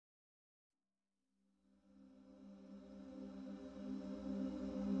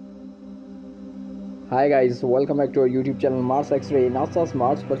Hi guys, welcome back to our YouTube channel Mars Xray. NASA's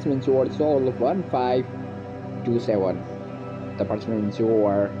Mars Perseverance Rover Sol 1527. The Perseverance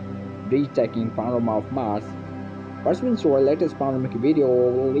Rover Breathtaking Panorama of Mars. Perseverance Rover latest panoramic video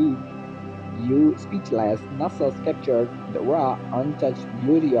will leave you speechless. NASA's captured the raw, untouched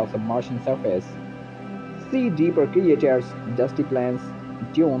beauty of the Martian surface. See deeper craters, dusty plains,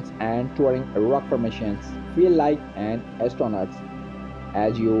 dunes, and towering rock formations. Feel like an astronaut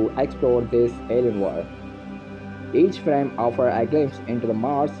as you explore this alien world. Each frame offers a glimpse into the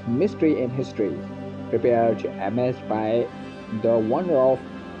Mars mystery and history. Prepare to amazed by the wonder of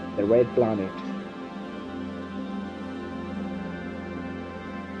the red planet.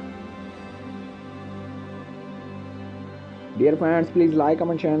 Dear friends, please like,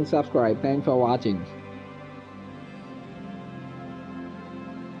 comment, share, and subscribe. Thanks for watching.